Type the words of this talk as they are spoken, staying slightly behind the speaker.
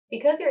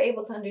Because you're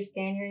able to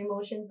understand your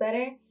emotions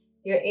better,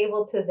 you're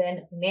able to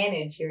then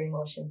manage your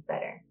emotions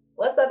better.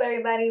 What's up,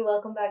 everybody?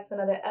 Welcome back to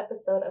another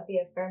episode of the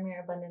Affirm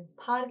Your Abundance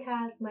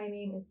podcast. My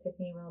name is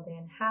Tiffany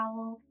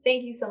Roldan-Howell.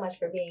 Thank you so much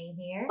for being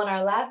here. On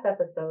our last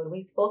episode,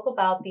 we spoke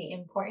about the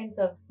importance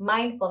of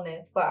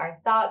mindfulness for our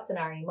thoughts and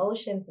our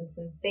emotions and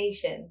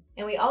sensations.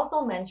 And we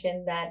also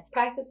mentioned that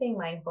practicing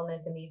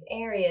mindfulness in these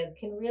areas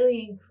can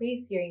really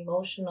increase your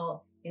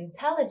emotional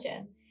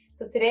intelligence.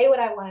 So today what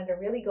I wanted to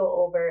really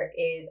go over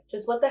is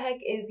just what the heck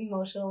is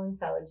emotional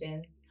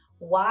intelligence?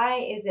 Why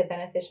is it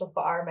beneficial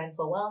for our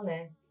mental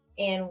wellness?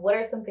 And what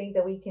are some things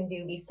that we can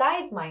do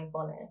besides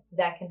mindfulness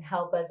that can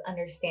help us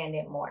understand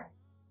it more?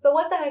 So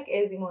what the heck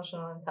is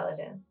emotional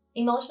intelligence?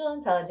 Emotional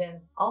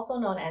intelligence, also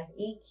known as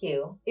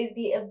EQ, is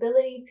the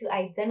ability to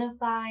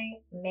identify,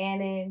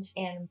 manage,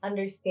 and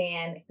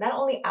understand not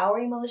only our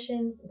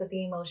emotions, but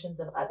the emotions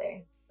of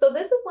others. So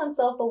this is when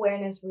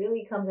self-awareness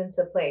really comes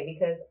into play,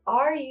 because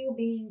are you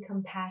being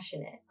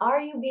compassionate?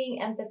 Are you being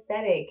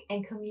empathetic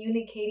and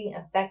communicating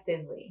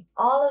effectively?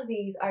 All of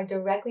these are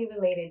directly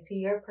related to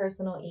your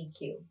personal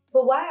EQ.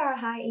 But why are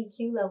high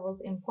EQ levels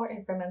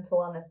important for mental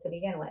wellness to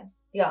begin with?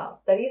 Y'all,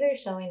 studies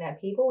are showing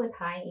that people with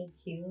high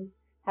EQs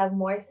have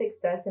more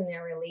success in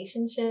their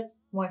relationships,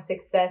 more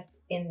success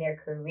in their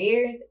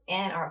careers,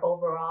 and are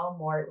overall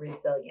more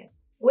resilient.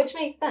 Which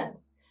makes sense.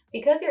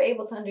 Because you're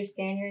able to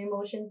understand your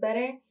emotions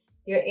better,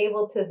 you're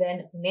able to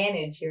then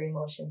manage your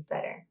emotions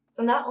better.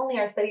 So not only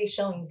are studies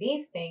showing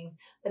these things,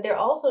 but they're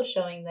also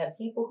showing that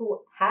people who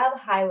have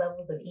high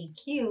levels of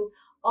EQ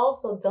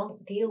also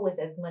don't deal with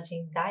as much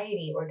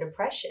anxiety or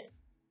depression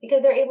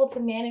because they're able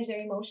to manage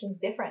their emotions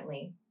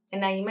differently.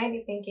 And now you might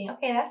be thinking,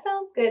 okay, that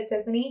sounds good,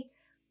 Tiffany,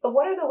 but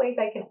what are the ways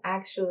I can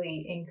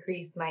actually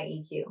increase my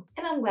EQ?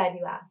 And I'm glad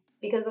you asked,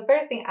 because the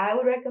first thing I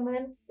would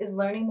recommend is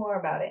learning more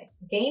about it.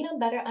 Gain a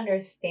better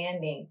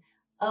understanding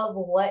of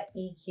what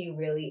EQ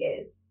really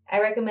is. I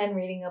recommend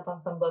reading up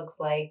on some books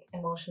like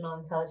Emotional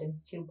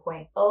Intelligence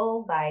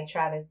 2.0 by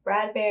Travis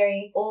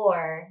Bradberry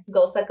or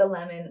Go Suck a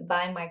Lemon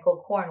by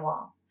Michael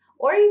Cornwall.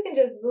 Or you can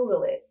just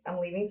Google it. I'm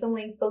leaving some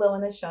links below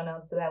in the show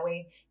notes so that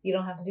way you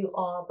don't have to do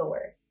all the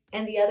work.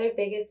 And the other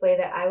biggest way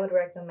that I would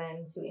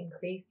recommend to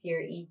increase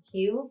your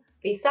EQ,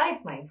 besides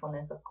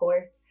mindfulness, of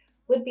course,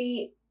 would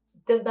be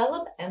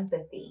develop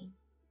empathy.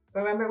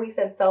 Remember we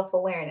said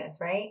self-awareness,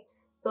 right?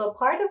 So a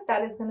part of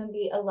that is going to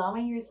be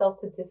allowing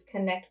yourself to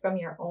disconnect from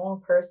your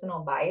own personal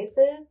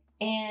biases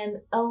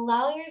and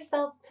allow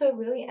yourself to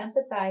really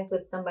empathize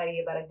with somebody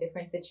about a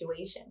different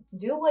situation.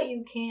 Do what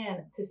you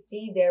can to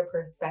see their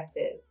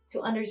perspective,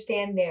 to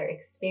understand their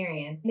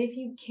experience. And if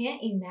you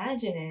can't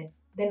imagine it,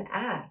 then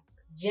ask.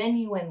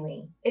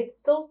 Genuinely.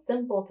 It's so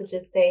simple to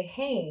just say,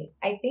 hey,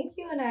 I think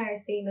you and I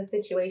are seeing the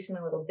situation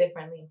a little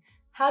differently.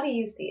 How do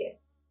you see it?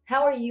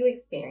 How are you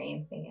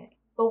experiencing it?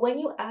 But when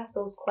you ask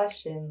those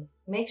questions,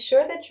 make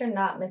sure that you're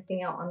not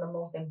missing out on the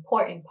most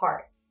important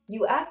part.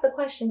 You ask the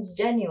questions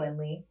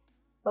genuinely,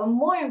 but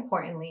more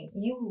importantly,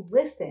 you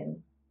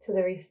listen to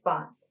the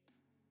response.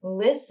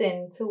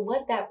 Listen to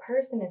what that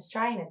person is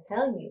trying to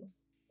tell you,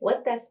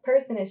 what that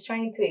person is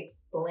trying to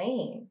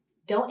explain.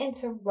 Don't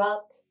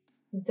interrupt.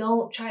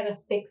 Don't try to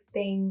fix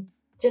things.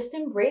 Just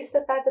embrace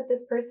the fact that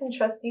this person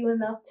trusts you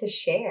enough to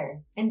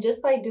share. And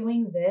just by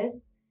doing this,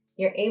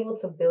 you're able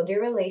to build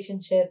your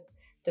relationships,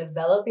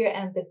 develop your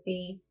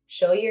empathy,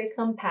 show your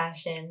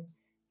compassion,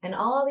 and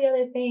all the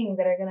other things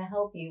that are going to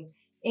help you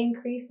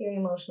increase your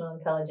emotional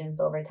intelligence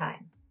over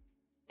time.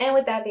 And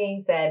with that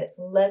being said,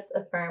 let's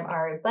affirm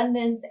our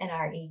abundance and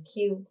our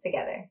EQ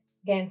together.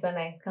 Get into a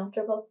nice,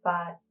 comfortable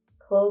spot.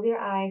 Close your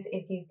eyes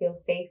if you feel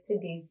safe to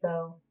do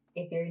so.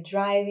 If you're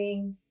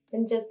driving,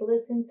 then just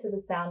listen to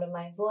the sound of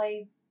my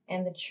voice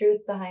and the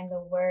truth behind the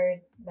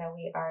words that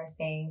we are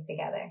saying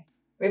together.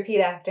 Repeat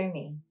after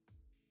me.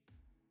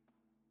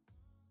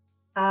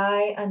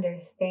 I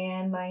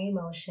understand my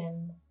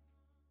emotions.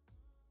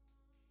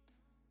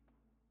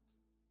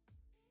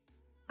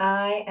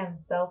 I am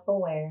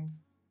self-aware.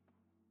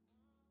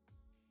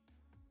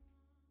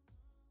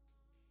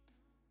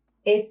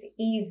 It's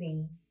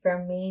easy for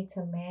me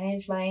to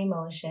manage my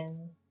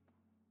emotions.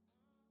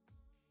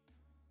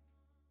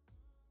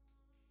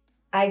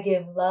 I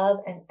give love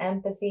and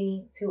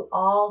empathy to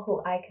all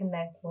who I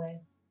connect with.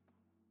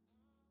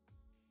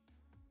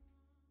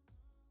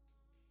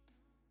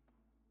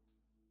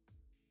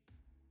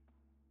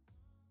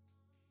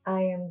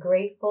 I am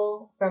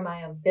grateful for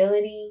my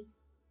ability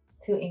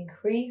to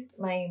increase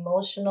my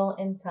emotional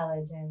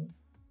intelligence.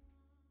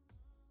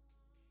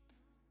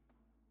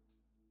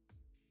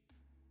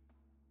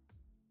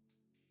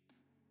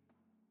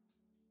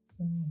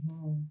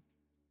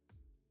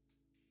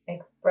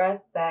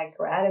 Express that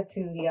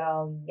gratitude,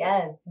 y'all.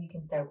 Yes, you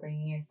can start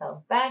bringing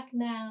yourself back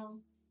now.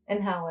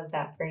 And how was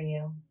that for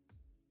you?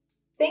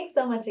 Thanks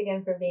so much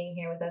again for being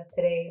here with us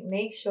today.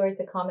 Make sure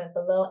to comment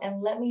below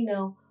and let me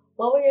know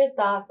what were your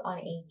thoughts on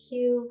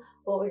EQ?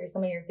 What were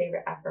some of your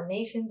favorite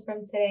affirmations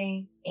from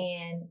today?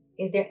 And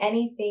is there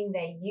anything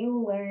that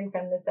you learned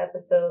from this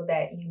episode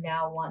that you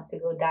now want to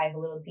go dive a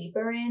little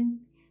deeper in?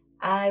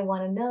 I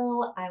want to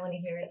know. I want to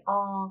hear it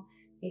all.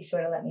 be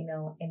sure to let me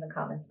know in the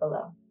comments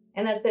below.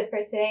 And that's it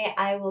for today.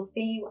 I will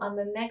see you on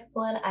the next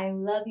one. I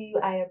love you.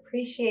 I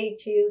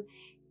appreciate you.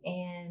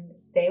 And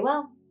stay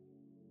well.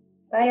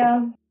 Bye,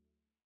 y'all.